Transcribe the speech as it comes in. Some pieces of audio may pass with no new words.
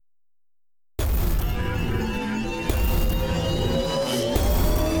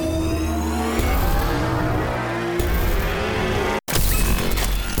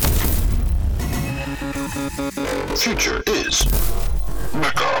future is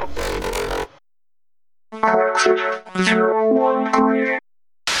Mecha.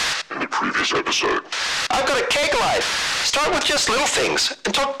 In the previous episode, I've got a cake light. Start with just little things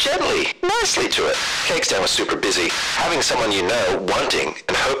and talk gently, nicely to it. Cake stand was super busy. Having someone you know wanting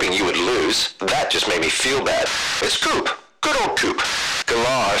and hoping you would lose, that just made me feel bad. It's Coop. Good old Coop.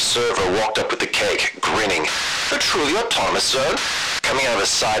 Galar, our server, walked up with the cake, grinning. A truly autonomous zone. Coming out of a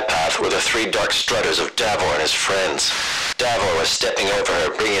side path were the three dark strutters of Davor and his friends. Davor was stepping over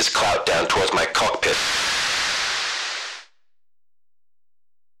her, bringing his clout down towards my cockpit.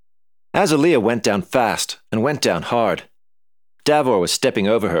 Azalea went down fast and went down hard. Davor was stepping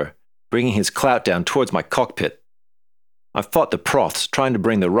over her, bringing his clout down towards my cockpit. I fought the Proths, trying to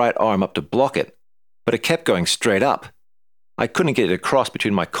bring the right arm up to block it, but it kept going straight up. I couldn't get it across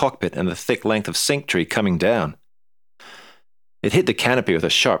between my cockpit and the thick length of sink tree coming down. It hit the canopy with a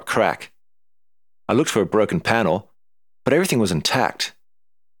sharp crack. I looked for a broken panel, but everything was intact.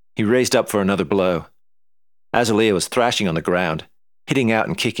 He raised up for another blow. Azalea was thrashing on the ground, hitting out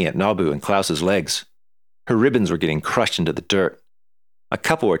and kicking at Nabu and Klaus's legs. Her ribbons were getting crushed into the dirt. A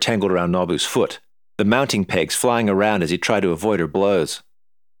couple were tangled around Nabu's foot, the mounting pegs flying around as he tried to avoid her blows.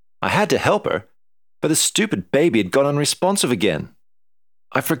 I had to help her, but the stupid baby had gone unresponsive again.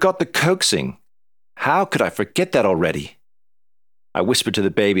 I forgot the coaxing. How could I forget that already? I whispered to the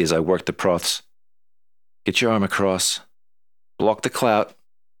baby as I worked the Proths. Get your arm across. Block the clout.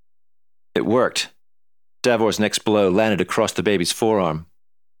 It worked. Davor's next blow landed across the baby's forearm.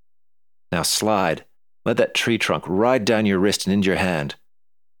 Now slide. Let that tree trunk ride down your wrist and into your hand.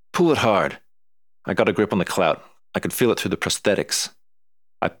 Pull it hard. I got a grip on the clout. I could feel it through the prosthetics.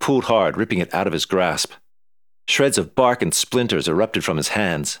 I pulled hard, ripping it out of his grasp. Shreds of bark and splinters erupted from his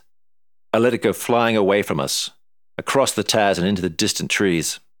hands. I let it go flying away from us, across the Taz and into the distant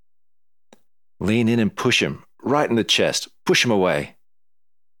trees. Lean in and push him, right in the chest. Push him away.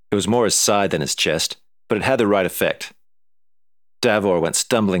 It was more his side than his chest, but it had the right effect. Davor went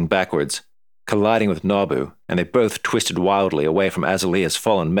stumbling backwards, colliding with Nabu, and they both twisted wildly away from Azalea's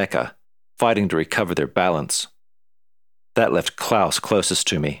fallen mecha, fighting to recover their balance. That left Klaus closest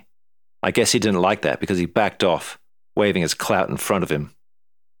to me. I guess he didn't like that because he backed off, waving his clout in front of him.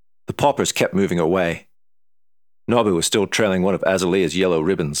 The paupers kept moving away. Nabu was still trailing one of Azalea's yellow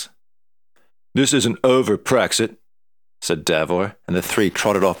ribbons. This isn't over, Praxit, said Davor, and the three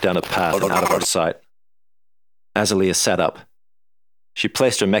trotted off down a path and out of our sight. Azalea sat up. She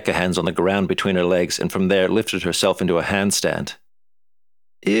placed her mecha hands on the ground between her legs and from there lifted herself into a handstand.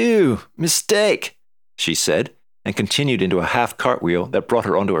 Ew, mistake, she said, and continued into a half cartwheel that brought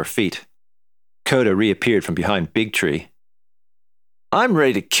her onto her feet. Coda reappeared from behind Big Tree. I'm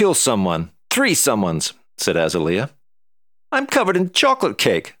ready to kill someone. 3 someones, said Azalea. I'm covered in chocolate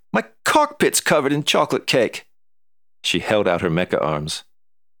cake. My cockpit's covered in chocolate cake. She held out her mecha arms.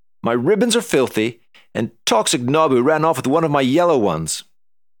 My ribbons are filthy, and Toxic Nabu ran off with one of my yellow ones.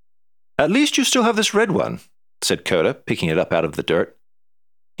 At least you still have this red one, said Coda, picking it up out of the dirt.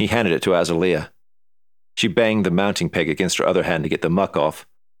 He handed it to Azalea. She banged the mounting peg against her other hand to get the muck off,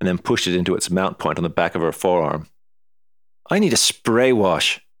 and then pushed it into its mount point on the back of her forearm. I need a spray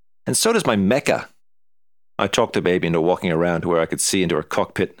wash, and so does my mecha. I talked the baby into walking around to where I could see into her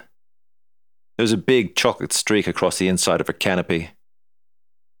cockpit. There was a big chocolate streak across the inside of her canopy.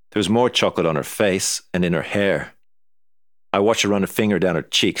 There was more chocolate on her face and in her hair. I watched her run a finger down her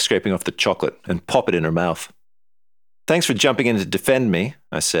cheek, scraping off the chocolate, and pop it in her mouth. Thanks for jumping in to defend me,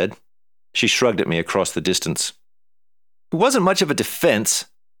 I said. She shrugged at me across the distance. It wasn't much of a defense.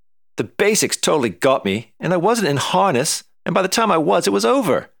 The basics totally got me, and I wasn't in harness, and by the time I was, it was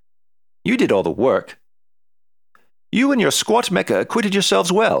over. You did all the work. You and your squat mecha acquitted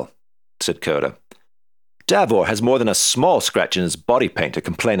yourselves well, said Coda. Davor has more than a small scratch in his body paint to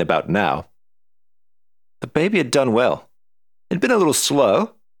complain about now. The baby had done well. It had been a little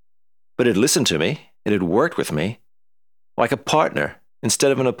slow, but it had listened to me. It had worked with me, like a partner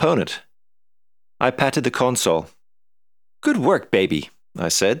instead of an opponent. I patted the console. Good work, baby, I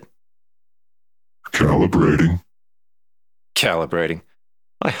said. Calibrating. Calibrating.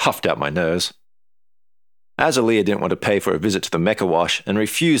 I huffed out my nose. Azalea didn't want to pay for a visit to the mecha wash and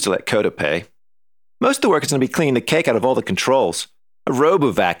refused to let Coda pay. Most of the work is going to be cleaning the cake out of all the controls. A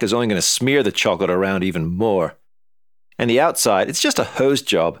RoboVac is only going to smear the chocolate around even more. And the outside, it's just a hose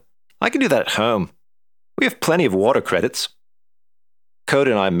job. I can do that at home. We have plenty of water credits.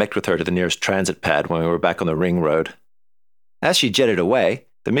 Coda and I mech'd with her to the nearest transit pad when we were back on the ring road. As she jetted away,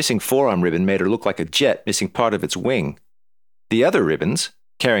 the missing forearm ribbon made her look like a jet missing part of its wing. The other ribbons,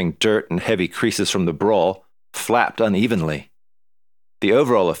 carrying dirt and heavy creases from the brawl, flapped unevenly. The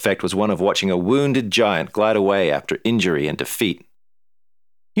overall effect was one of watching a wounded giant glide away after injury and defeat.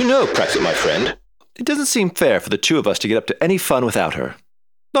 You know, Praxit, my friend, it doesn't seem fair for the two of us to get up to any fun without her.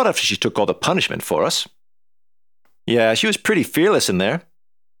 Not after she took all the punishment for us. Yeah, she was pretty fearless in there.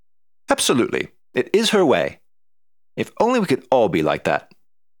 Absolutely. It is her way. If only we could all be like that.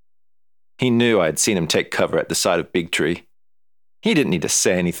 He knew I had seen him take cover at the side of Big Tree. He didn't need to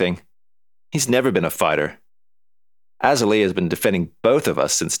say anything. He's never been a fighter. Azalea has been defending both of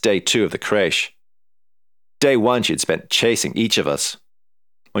us since day 2 of the creche. Day 1 she'd spent chasing each of us.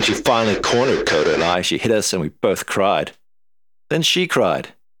 When she finally cornered Coda and I, she hit us and we both cried. Then she cried.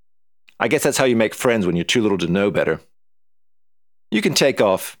 I guess that's how you make friends when you're too little to know better. You can take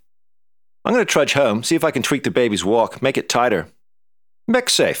off. I'm going to trudge home, see if I can tweak the baby's walk, make it tighter.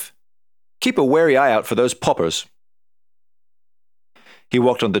 Mech's safe. Keep a wary eye out for those poppers. He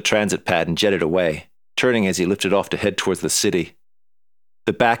walked on the transit pad and jetted away, turning as he lifted off to head towards the city.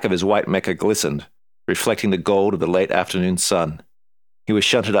 The back of his white mecha glistened, reflecting the gold of the late afternoon sun. He was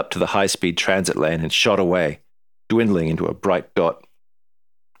shunted up to the high-speed transit lane and shot away, dwindling into a bright dot.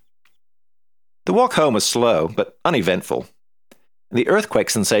 The walk home was slow, but uneventful. The earthquake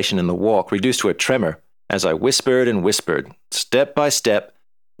sensation in the walk reduced to a tremor as I whispered and whispered, step by step,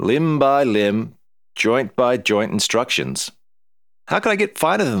 limb by limb, joint by joint instructions. How could I get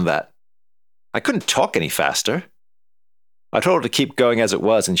finer than that? I couldn't talk any faster. I told her to keep going as it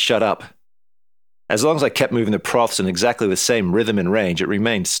was and shut up. As long as I kept moving the profs in exactly the same rhythm and range, it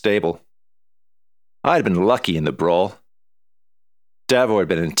remained stable. I had been lucky in the brawl. Davor had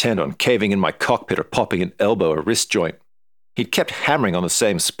been intent on caving in my cockpit or popping an elbow or wrist joint. He'd kept hammering on the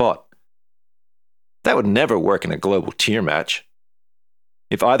same spot. That would never work in a global tier match.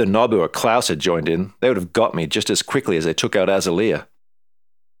 If either Nobu or Klaus had joined in, they would have got me just as quickly as they took out Azalea.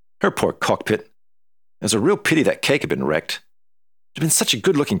 Her poor cockpit. It was a real pity that cake had been wrecked. It had been such a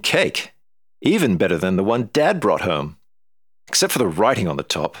good-looking cake. Even better than the one Dad brought home. Except for the writing on the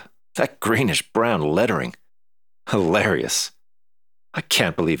top. That greenish-brown lettering. Hilarious. I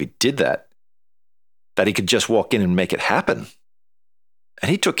can't believe he did that. That he could just walk in and make it happen.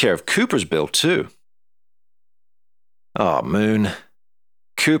 And he took care of Cooper's bill, too. Oh, Moon.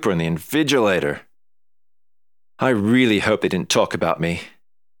 Cooper and the Invigilator. I really hope they didn't talk about me.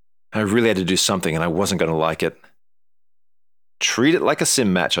 I really had to do something and I wasn't going to like it. Treat it like a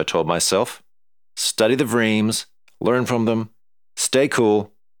sim match, I told myself. Study the Vreems, learn from them, stay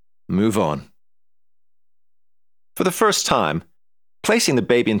cool, move on. For the first time, placing the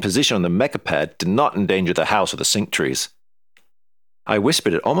baby in position on the mecha pad did not endanger the house or the sink trees. I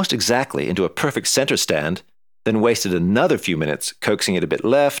whispered it almost exactly into a perfect center stand, then wasted another few minutes coaxing it a bit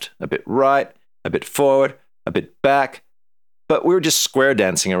left, a bit right, a bit forward, a bit back, but we were just square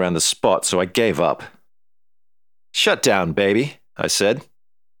dancing around the spot, so I gave up. Shut down, baby, I said.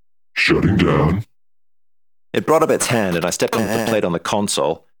 Shutting down. It brought up its hand and I stepped onto the plate on the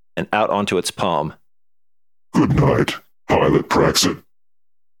console and out onto its palm. Good night, Pilot Praxit.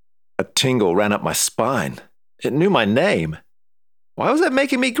 A tingle ran up my spine. It knew my name. Why was that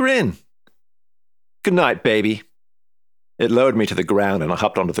making me grin? Good night, baby. It lowered me to the ground and I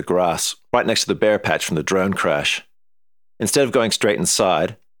hopped onto the grass, right next to the bear patch from the drone crash. Instead of going straight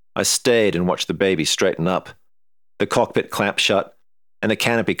inside, I stayed and watched the baby straighten up. The cockpit clamp shut, and the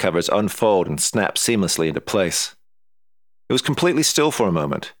canopy covers unfold and snap seamlessly into place. It was completely still for a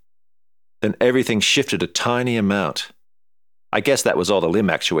moment. Then everything shifted a tiny amount. I guess that was all the limb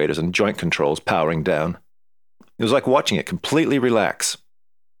actuators and joint controls powering down. It was like watching it completely relax.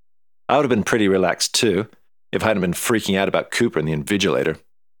 I would have been pretty relaxed too, if I hadn't been freaking out about Cooper and the Invigilator.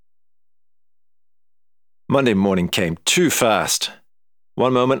 Monday morning came too fast.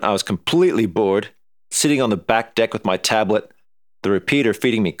 One moment I was completely bored, sitting on the back deck with my tablet, the repeater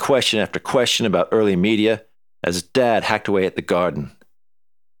feeding me question after question about early media, as Dad hacked away at the garden.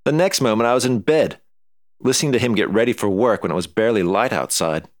 The next moment I was in bed, listening to him get ready for work when it was barely light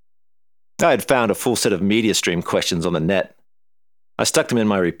outside. I had found a full set of media stream questions on the net. I stuck them in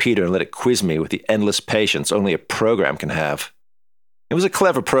my repeater and let it quiz me with the endless patience only a program can have. It was a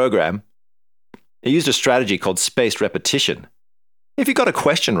clever program. It used a strategy called spaced repetition. If you got a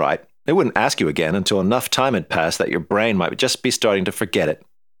question right, it wouldn't ask you again until enough time had passed that your brain might just be starting to forget it.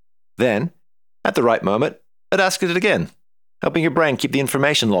 Then, at the right moment, it asked it again, helping your brain keep the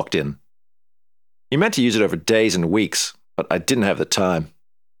information locked in. You meant to use it over days and weeks, but I didn't have the time.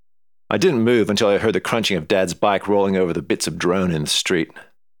 I didn't move until I heard the crunching of Dad's bike rolling over the bits of drone in the street.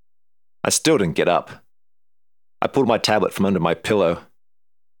 I still didn't get up. I pulled my tablet from under my pillow.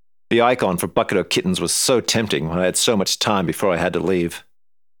 The icon for Bucket of Kittens was so tempting when I had so much time before I had to leave.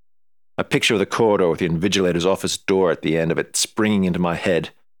 A picture of the corridor with the invigilator's office door at the end of it springing into my head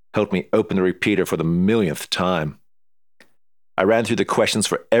helped me open the repeater for the millionth time. I ran through the questions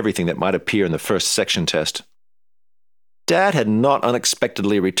for everything that might appear in the first section test. Dad had not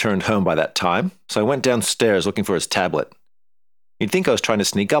unexpectedly returned home by that time, so I went downstairs looking for his tablet. You'd think I was trying to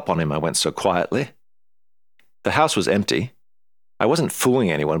sneak up on him, I went so quietly. The house was empty. I wasn't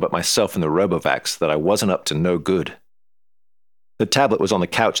fooling anyone but myself and the Robovacs that I wasn't up to no good. The tablet was on the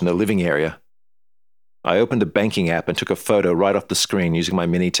couch in the living area. I opened a banking app and took a photo right off the screen using my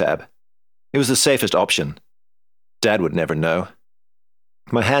mini-tab. It was the safest option. Dad would never know.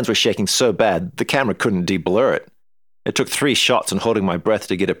 My hands were shaking so bad, the camera couldn't de-blur it. It took 3 shots and holding my breath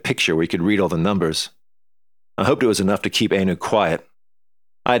to get a picture where you could read all the numbers. I hoped it was enough to keep Anu quiet.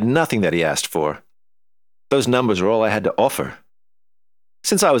 I had nothing that he asked for. Those numbers were all I had to offer.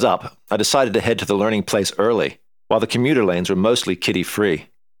 Since I was up, I decided to head to the learning place early, while the commuter lanes were mostly kiddie-free.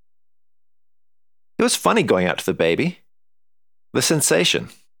 It was funny going out to the baby. The sensation.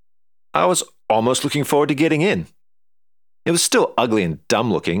 I was almost looking forward to getting in. It was still ugly and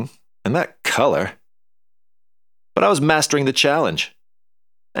dumb-looking, and that color. But I was mastering the challenge.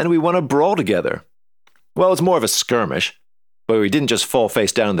 And we won a brawl together. Well, it was more of a skirmish, but we didn't just fall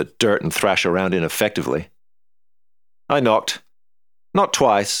face down in the dirt and thrash around ineffectively. I knocked. Not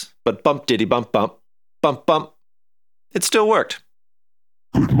twice, but bump diddy bump bump, bump bump. It still worked.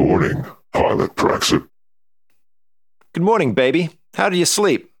 Good morning, Pilot Praxit. Good morning, baby. How do you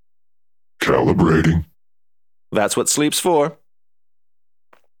sleep? Calibrating. That's what sleep's for.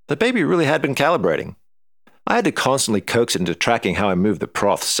 The baby really had been calibrating. I had to constantly coax it into tracking how I moved the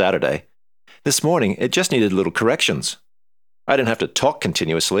proth Saturday. This morning, it just needed little corrections. I didn't have to talk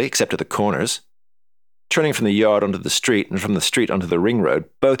continuously, except at the corners. Turning from the yard onto the street and from the street onto the ring road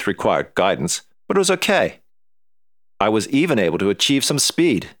both required guidance, but it was okay. I was even able to achieve some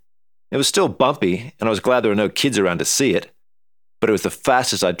speed. It was still bumpy, and I was glad there were no kids around to see it, but it was the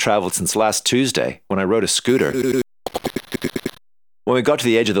fastest I'd traveled since last Tuesday, when I rode a scooter. When we got to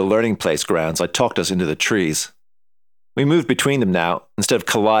the edge of the learning place grounds, I talked us into the trees. We moved between them now, instead of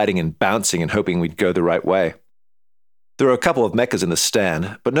colliding and bouncing and hoping we'd go the right way. There were a couple of mechas in the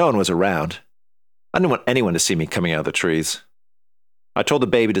stand, but no one was around. I didn't want anyone to see me coming out of the trees. I told the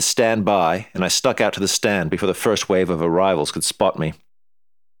baby to stand by, and I stuck out to the stand before the first wave of arrivals could spot me.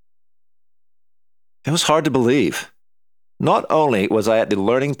 It was hard to believe. Not only was I at the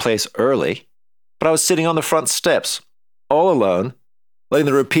learning place early, but I was sitting on the front steps, all alone, letting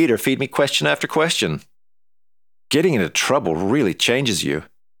the repeater feed me question after question. Getting into trouble really changes you.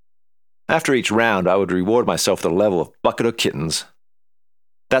 After each round, I would reward myself with a level of bucket of kittens.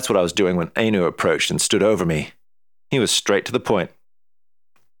 That's what I was doing when Anu approached and stood over me. He was straight to the point.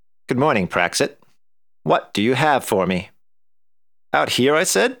 Good morning, Praxit. What do you have for me? Out here, I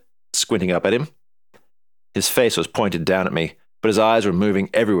said, squinting up at him. His face was pointed down at me, but his eyes were moving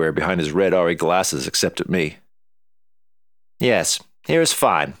everywhere behind his red RE glasses except at me. Yes, here is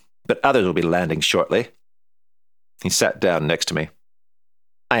fine, but others will be landing shortly. He sat down next to me.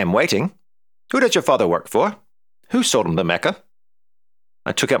 I am waiting. Who does your father work for? Who sold him the mecha?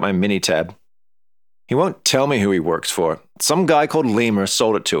 I took out my mini-tab. He won't tell me who he works for. Some guy called Lemur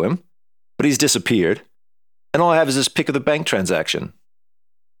sold it to him, but he's disappeared, and all I have is this pic of the bank transaction.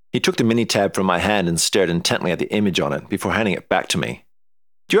 He took the mini-tab from my hand and stared intently at the image on it before handing it back to me.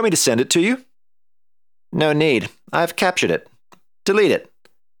 Do you want me to send it to you? No need. I've captured it. Delete it.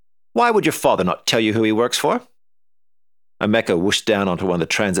 Why would your father not tell you who he works for? A mecha whooshed down onto one of the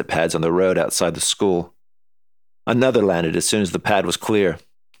transit pads on the road outside the school. Another landed as soon as the pad was clear.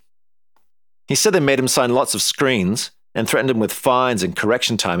 He said they made him sign lots of screens and threatened him with fines and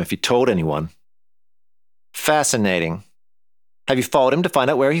correction time if he told anyone. Fascinating. Have you followed him to find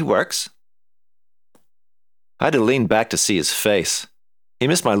out where he works? I had to lean back to see his face. He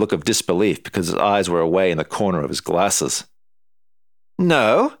missed my look of disbelief because his eyes were away in the corner of his glasses.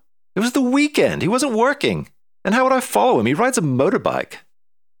 No, it was the weekend. He wasn't working. And how would I follow him? He rides a motorbike.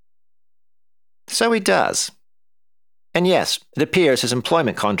 So he does. And yes, it appears his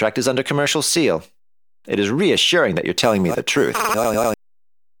employment contract is under commercial seal. It is reassuring that you're telling me the truth.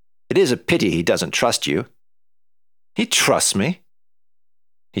 It is a pity he doesn't trust you. He trusts me.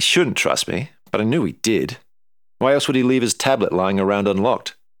 He shouldn't trust me, but I knew he did. Why else would he leave his tablet lying around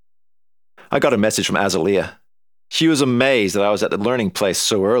unlocked? I got a message from Azalea. She was amazed that I was at the learning place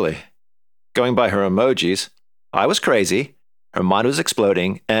so early. Going by her emojis, I was crazy, her mind was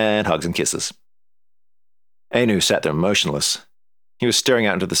exploding, and hugs and kisses. Anu sat there motionless. He was staring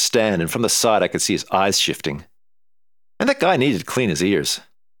out into the stand, and from the side I could see his eyes shifting. And that guy needed to clean his ears.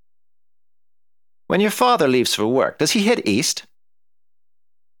 When your father leaves for work, does he head east?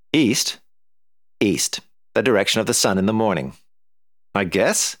 East? East, the direction of the sun in the morning. I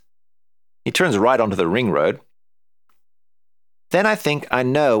guess? He turns right onto the ring road. Then I think I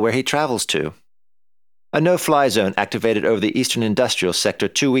know where he travels to. A no-fly zone activated over the Eastern Industrial Sector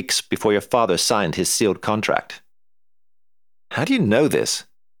 2 weeks before your father signed his sealed contract. How do you know this?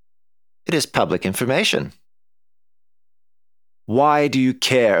 It is public information. Why do you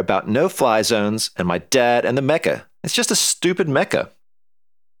care about no-fly zones and my dad and the Mecca? It's just a stupid Mecca.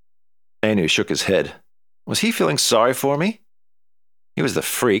 Anu shook his head. Was he feeling sorry for me? He was the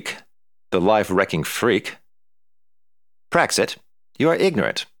freak, the life-wrecking freak. Praxit, you are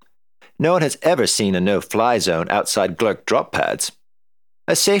ignorant. No one has ever seen a no-fly zone outside Glurk drop pads.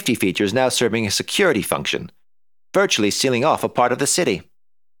 A safety feature is now serving a security function, virtually sealing off a part of the city.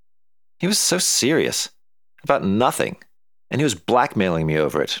 He was so serious, about nothing, and he was blackmailing me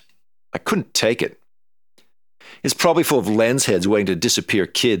over it. I couldn't take it. It's probably full of lens heads waiting to disappear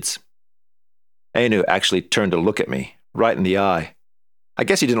kids. Anu actually turned to look at me, right in the eye. I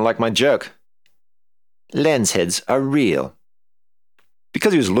guess he didn't like my joke. Lens heads are real.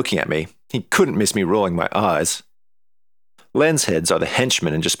 Because he was looking at me, he couldn't miss me rolling my eyes. Lens heads are the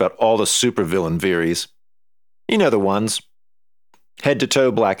henchmen in just about all the supervillain Viris. You know the ones.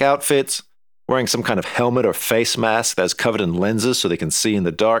 Head-to-toe black outfits, wearing some kind of helmet or face mask that's covered in lenses so they can see in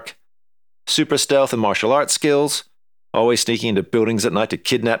the dark. Super stealth and martial arts skills, always sneaking into buildings at night to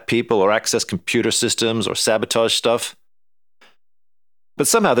kidnap people or access computer systems or sabotage stuff. But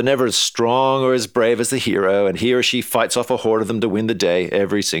somehow they're never as strong or as brave as the hero, and he or she fights off a horde of them to win the day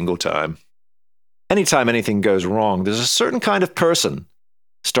every single time. Anytime anything goes wrong, there's a certain kind of person,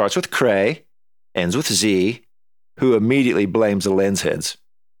 starts with Cray, ends with Z, who immediately blames the lens heads.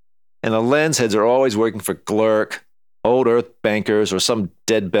 And the lens heads are always working for Glurk, old Earth bankers, or some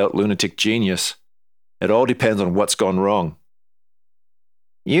dead-belt lunatic genius. It all depends on what's gone wrong.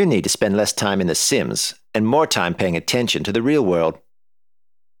 You need to spend less time in The Sims and more time paying attention to the real world.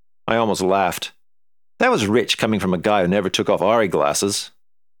 I almost laughed. That was rich coming from a guy who never took off Ari glasses.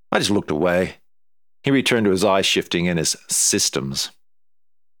 I just looked away. He returned to his eye shifting and his systems.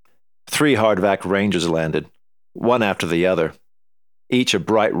 3 hardvac Rangers landed, one after the other, each a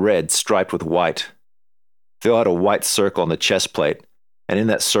bright red striped with white. They all had a white circle on the chest plate, and in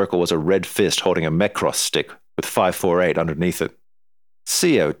that circle was a red fist holding a Mecross stick with 548 underneath it.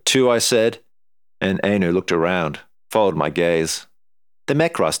 CO2, I said, and Anu looked around, followed my gaze. The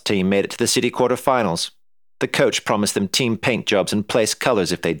Mecross team made it to the city quarterfinals. The coach promised them team paint jobs and place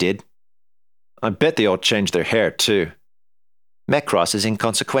colors if they did. I bet they all changed their hair, too. Mecross is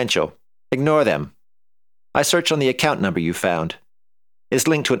inconsequential. Ignore them. I searched on the account number you found. It's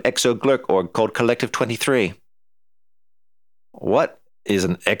linked to an exo-glurk org called Collective 23. What is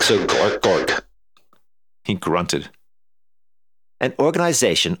an exo-glurk org? He grunted. An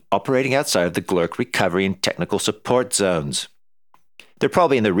organization operating outside of the Glurk recovery and technical support zones. They're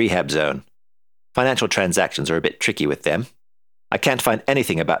probably in the rehab zone. Financial transactions are a bit tricky with them. I can't find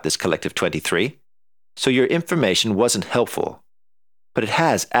anything about this Collective 23, so your information wasn't helpful. But it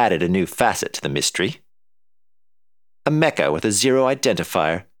has added a new facet to the mystery. A mecha with a 0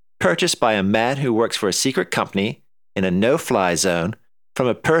 identifier, purchased by a man who works for a secret company in a no-fly zone from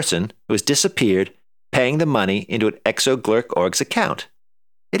a person who has disappeared, paying the money into an exo-glurk org's account.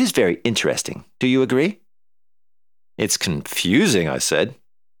 It is very interesting. Do you agree? It's confusing, I said.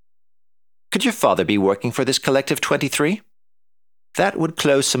 Could your father be working for this Collective 23? That would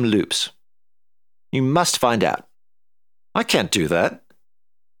close some loops. You must find out. I can't do that.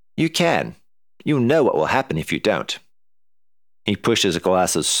 You can. You know what will happen if you don't. He pushed his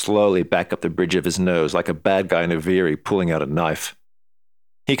glasses slowly back up the bridge of his nose like a bad guy in a Viri pulling out a knife.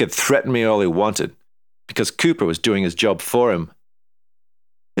 He could threaten me all he wanted, because Cooper was doing his job for him.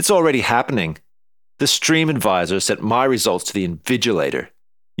 It's already happening. The stream advisor sent my results to the Invigilator.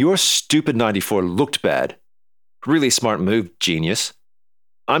 Your stupid 94 looked bad. Really smart move, genius.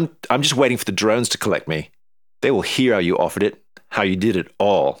 I'm just waiting for the drones to collect me. They will hear how you offered it, how you did it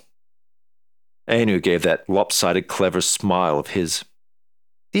all. Anu gave that lopsided, clever smile of his.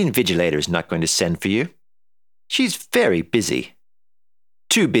 The Invigilator is not going to send for you. She's very busy.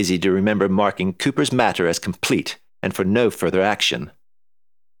 Too busy to remember marking Cooper's matter as complete and for no further action.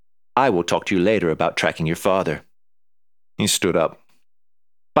 I will talk to you later about tracking your father. He stood up.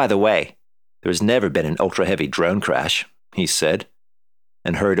 By the way, there has never been an ultra-heavy drone crash, he said,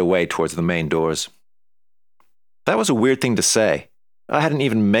 and hurried away towards the main doors. That was a weird thing to say. I hadn't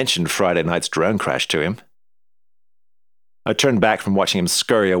even mentioned Friday night's drone crash to him. I turned back from watching him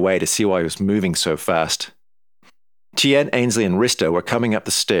scurry away to see why he was moving so fast. Tien, Ainsley, and Risto were coming up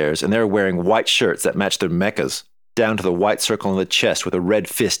the stairs, and they were wearing white shirts that matched their mechas, down to the white circle on the chest with a red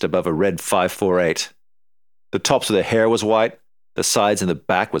fist above a red 548. The tops of the hair was white, the sides and the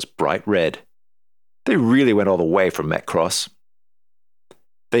back was bright red. They really went all the way for Metcross.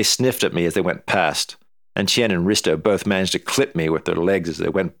 They sniffed at me as they went past, and Chien and Risto both managed to clip me with their legs as they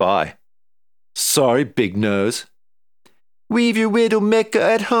went by. Sorry, Big Nose. Weave your widow Mecca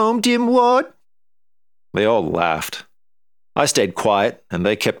at home, Dimwad? They all laughed. I stayed quiet, and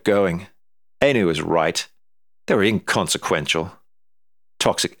they kept going. Anu was right. They were inconsequential.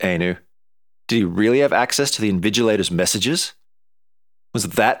 Toxic Anu. Did he really have access to the Invigilator's messages? Was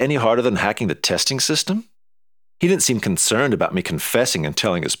that any harder than hacking the testing system? He didn't seem concerned about me confessing and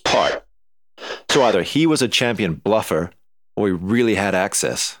telling his part. So either he was a champion bluffer, or he really had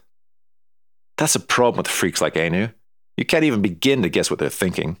access. That's a problem with freaks like Anu. You can't even begin to guess what they're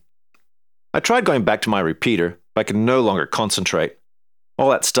thinking. I tried going back to my repeater, but I could no longer concentrate. All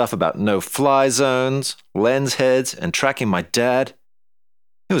that stuff about no-fly zones, lens heads, and tracking my dad.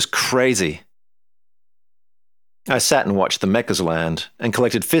 It was crazy. I sat and watched the mechas land, and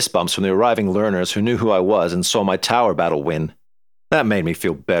collected fist bumps from the arriving learners who knew who I was and saw my tower battle win. That made me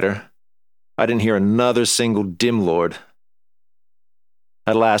feel better. I didn't hear another single dim lord.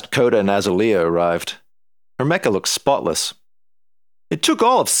 At last, Coda and Azalea arrived. Her mecha looked spotless. It took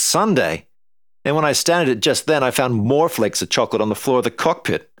all of Sunday, and when I standed it just then, I found more flakes of chocolate on the floor of the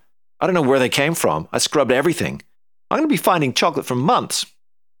cockpit. I don't know where they came from. I scrubbed everything. I'm going to be finding chocolate for months.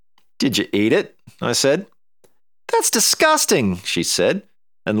 Did you eat it? I said. That's disgusting, she said,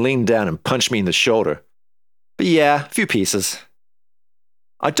 and leaned down and punched me in the shoulder. But yeah, a few pieces.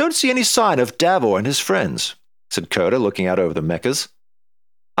 I don't see any sign of Davor and his friends, said Coda, looking out over the mechas.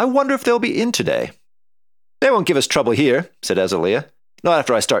 I wonder if they'll be in today. They won't give us trouble here, said Azalea. Not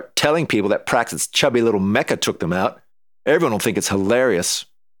after I start telling people that Praxit's chubby little mecha took them out. Everyone will think it's hilarious.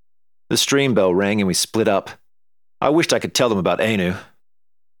 The stream bell rang and we split up. I wished I could tell them about Anu.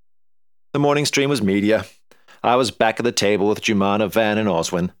 The morning stream was media. I was back at the table with Jumana, Van, and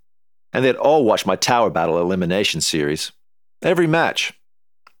Oswin, and they'd all watched my Tower Battle elimination series. Every match.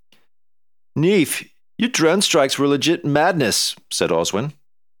 Neef, your drone strikes were legit madness, said Oswin.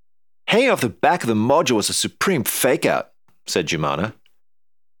 Hanging off the back of the module was a supreme fake-out, said Jumana.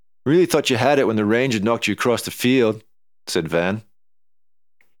 Really thought you had it when the range had knocked you across the field, said Van.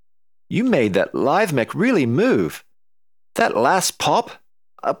 You made that live mech really move. That last pop?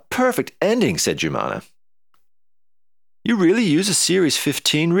 A perfect ending, said Jumana. You really use a Series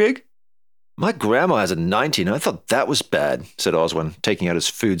 15 rig? My grandma has a 19, and I thought that was bad, said Oswin, taking out his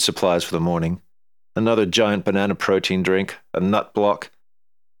food supplies for the morning. Another giant banana protein drink, a nut block,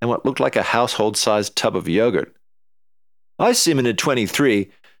 and what looked like a household-sized tub of yogurt. I sim in a 23,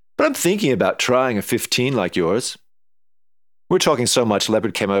 but I'm thinking about trying a 15 like yours. We're talking so much,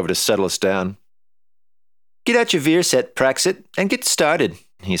 Leopard came over to settle us down. Get out your veer set, Praxit, and get started,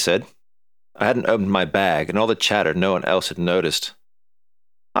 he said. I hadn't opened my bag, and all the chatter no one else had noticed.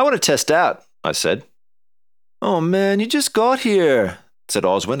 I want to test out, I said. Oh man, you just got here, said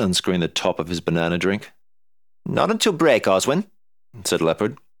Oswin, unscrewing the top of his banana drink. Not until break, Oswin, said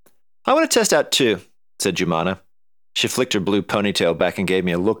Leopard. I want to test out too, said Jumana. She flicked her blue ponytail back and gave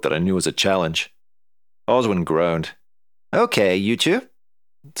me a look that I knew was a challenge. Oswin groaned. Okay, you two,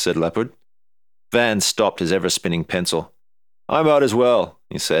 said Leopard. Van stopped his ever-spinning pencil. I'm out as well,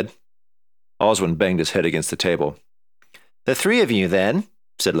 he said. Oswin banged his head against the table. The three of you, then,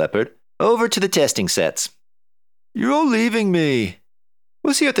 said Leopard. Over to the testing sets. You're all leaving me.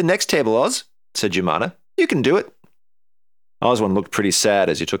 We'll see you at the next table, Oz, said Jumana. You can do it. Oswin looked pretty sad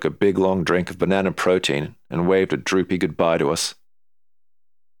as he took a big long drink of banana protein and waved a droopy goodbye to us.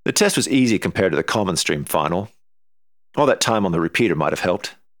 The test was easy compared to the common stream final. All that time on the repeater might have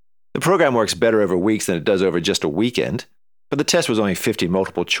helped. The program works better over weeks than it does over just a weekend, but the test was only 50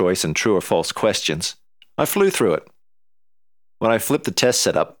 multiple choice and true or false questions. I flew through it. When I flipped the test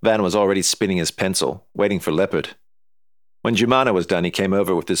setup, Van was already spinning his pencil, waiting for Leopard. When Jumana was done, he came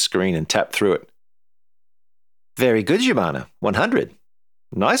over with his screen and tapped through it. Very good, Jumana. 100.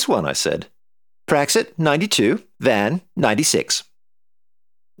 Nice one, I said. Praxit, 92. Van, 96.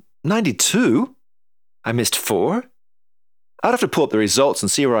 92? I missed 4? I'd have to pull up the results and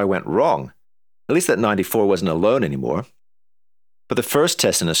see where I went wrong. At least that 94 wasn't alone anymore. But the first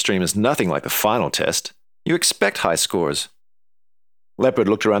test in a stream is nothing like the final test. You expect high scores. Leopard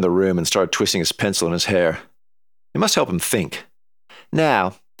looked around the room and started twisting his pencil in his hair. It must help him think.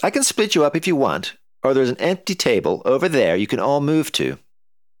 Now, I can split you up if you want, or there's an empty table over there you can all move to.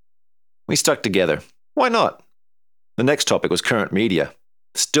 We stuck together. Why not? The next topic was current media.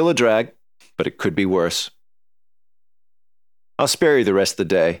 Still a drag, but it could be worse. I'll spare you the rest of the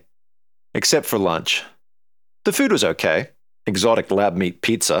day, except for lunch. The food was okay. Exotic lab meat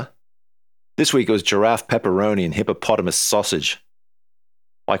pizza. This week it was giraffe pepperoni and hippopotamus sausage.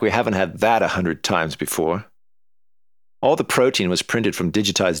 Like we haven't had that 100 times before. All the protein was printed from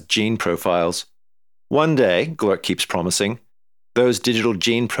digitized gene profiles. One day, Glurk keeps promising, those digital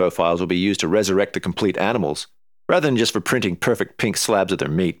gene profiles will be used to resurrect the complete animals, rather than just for printing perfect pink slabs of their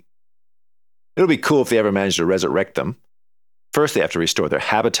meat. It'll be cool if they ever manage to resurrect them. First, they have to restore their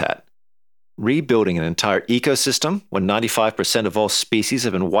habitat. Rebuilding an entire ecosystem when 95% of all species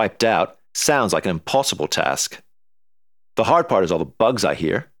have been wiped out sounds like an impossible task. The hard part is all the bugs I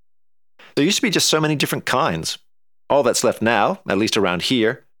hear. There used to be just so many different kinds. All that's left now, at least around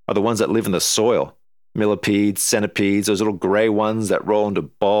here, are the ones that live in the soil. Millipedes, centipedes, those little gray ones that roll into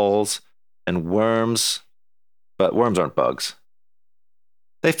balls, and worms. But worms aren't bugs.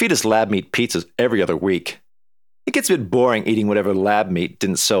 They feed us lab meat pizzas every other week. It gets a bit boring eating whatever lab meat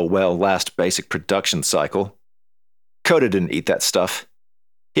didn't sell well last basic production cycle. Coda didn't eat that stuff.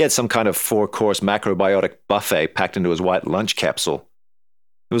 He had some kind of 4-course macrobiotic buffet packed into his white lunch capsule.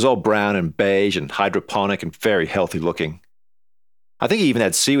 It was all brown and beige and hydroponic and very healthy looking. I think he even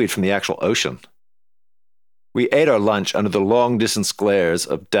had seaweed from the actual ocean. We ate our lunch under the long-distance glares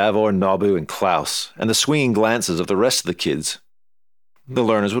of Davor, Nabu, and Klaus, and the swinging glances of the rest of the kids. The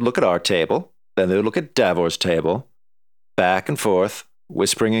learners would look at our table, then they would look at Davor's table, back and forth,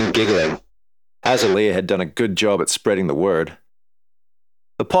 whispering and giggling. Azalea had done a good job at spreading the word.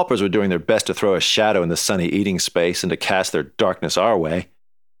 The paupers were doing their best to throw a shadow in the sunny eating space and to cast their darkness our way,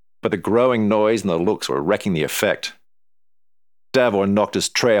 but the growing noise and the looks were wrecking the effect. Davor knocked his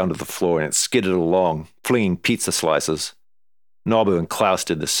tray onto the floor and it skidded along, flinging pizza slices. Nabu and Klaus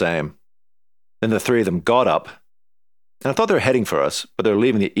did the same. Then the three of them got up, and I thought they were heading for us, but they were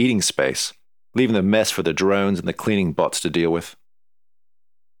leaving the eating space, leaving the mess for the drones and the cleaning bots to deal with.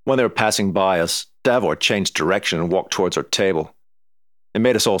 When they were passing by us, Davor changed direction and walked towards our table. It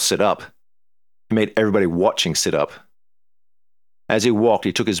made us all sit up. It made everybody watching sit up. As he walked,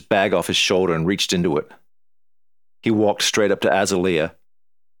 he took his bag off his shoulder and reached into it. He walked straight up to Azalea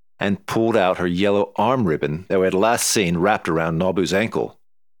and pulled out her yellow arm ribbon that we had last seen wrapped around Nabu's ankle.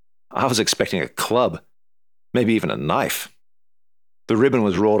 I was expecting a club, maybe even a knife. The ribbon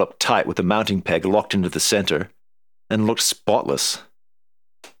was rolled up tight with the mounting peg locked into the center and looked spotless.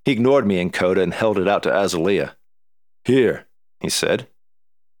 He ignored me and Coda and held it out to Azalea. "Here," he said.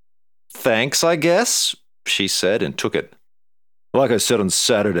 "Thanks, I guess," she said and took it. "Like I said on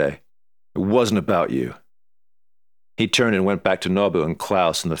Saturday, it wasn't about you." He turned and went back to Nabu and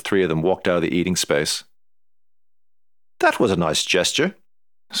Klaus, and the three of them walked out of the eating space. "That was a nice gesture,"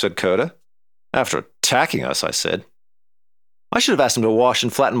 said Coda. "After attacking us," I said. "I should have asked him to wash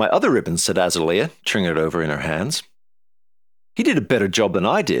and flatten my other ribbons," said Azalea, turning it over in her hands. "He did a better job than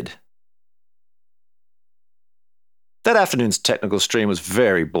I did." That afternoon's technical stream was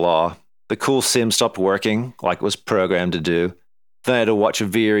very blah. The cool sim stopped working, like it was programmed to do. Then I had to watch a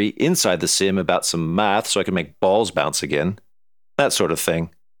Veery inside the sim about some math so I could make balls bounce again. That sort of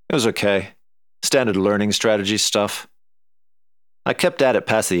thing. It was okay. Standard learning strategy stuff. I kept at it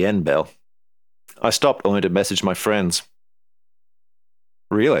past the end bell. I stopped only to message my friends.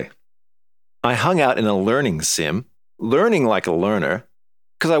 Really? I hung out in a learning sim, learning like a learner,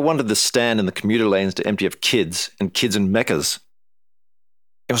 because I wanted the stand in the commuter lanes to empty of kids and kids in mechas.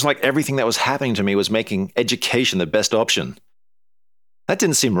 It was like everything that was happening to me was making education the best option. That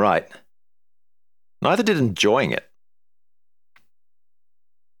didn't seem right. Neither did enjoying it.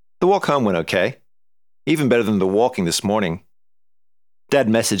 The walk home went okay. Even better than the walking this morning. Dad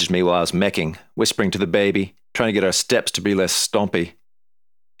messaged me while I was meching, whispering to the baby, trying to get our steps to be less stompy.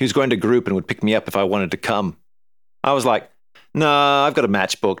 He was going to group and would pick me up if I wanted to come. I was like, "Nah, I've got a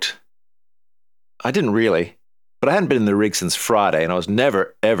match booked." I didn't really, but I hadn't been in the rig since Friday, and I was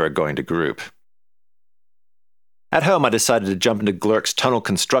never, ever going to group. At home, I decided to jump into Glurk's tunnel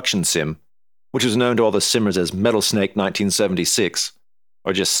construction sim, which was known to all the simmers as Metal Snake 1976,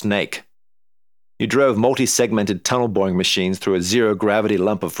 or just Snake. You drove multi-segmented tunnel boring machines through a zero-gravity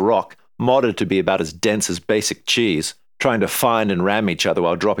lump of rock, modded to be about as dense as basic cheese, trying to find and ram each other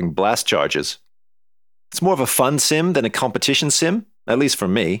while dropping blast charges. It's more of a fun sim than a competition sim, at least for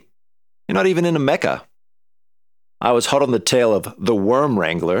me. You're not even in a mecha. I was hot on the tail of the Worm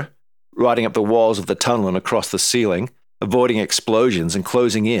Wrangler, riding up the walls of the tunnel and across the ceiling, avoiding explosions and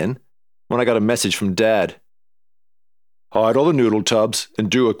closing in, when I got a message from Dad. "Hide all the noodle tubs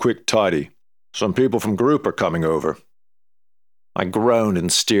and do a quick tidy. Some people from group are coming over." I groaned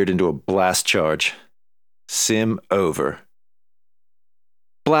and steered into a blast charge. Sim over.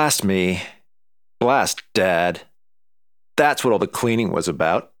 Blast me. Blast Dad. That's what all the cleaning was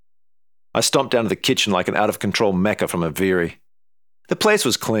about. I stomped down to the kitchen like an out-of-control mecha from a Veery. The place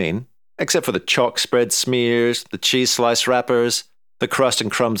was clean, except for the chalk spread smears, the cheese slice wrappers, the crust and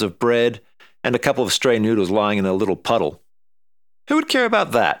crumbs of bread, and a couple of stray noodles lying in a little puddle. Who would care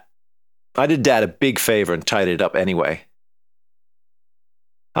about that? I did Dad a big favor and tidied it up anyway.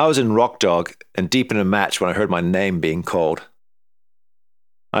 I was in Rock Dog and deep in a match when I heard my name being called.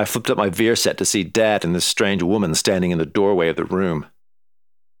 I flipped up my Veer set to see Dad and this strange woman standing in the doorway of the room.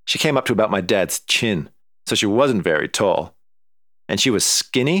 She came up to about my dad's chin, so she wasn't very tall. And she was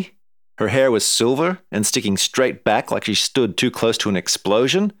skinny, her hair was silver and sticking straight back like she stood too close to an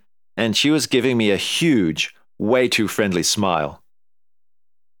explosion, and she was giving me a huge, way too friendly smile.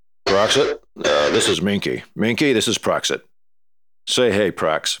 Praxit, this is Minky. Minky, this is Praxit. Say hey,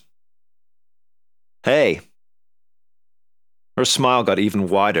 Prax. Hey. Her smile got even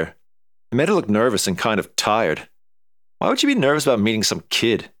wider. It made her look nervous and kind of tired. Why would you be nervous about meeting some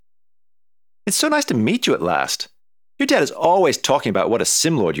kid? It's so nice to meet you at last. Your dad is always talking about what a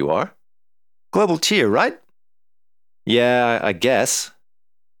Simlord you are. Global tier, right? Yeah, I guess.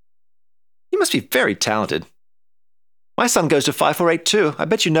 You must be very talented. My son goes to 548 too. I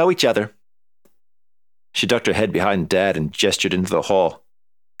bet you know each other. She ducked her head behind Dad and gestured into the hall.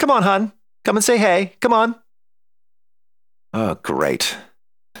 Come on, hon. Come and say hey. Come on. Oh, great.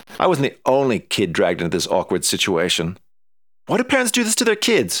 I wasn't the only kid dragged into this awkward situation. Why do parents do this to their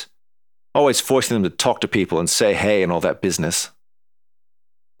kids? Always forcing them to talk to people and say hey and all that business.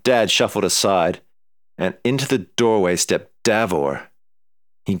 Dad shuffled aside, and into the doorway stepped Davor.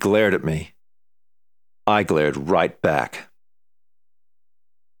 He glared at me. I glared right back.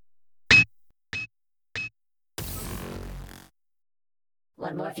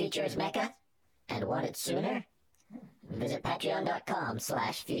 Want more Futures Mecha? And want it sooner? Visit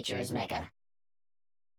patreon.com/futuresmecha.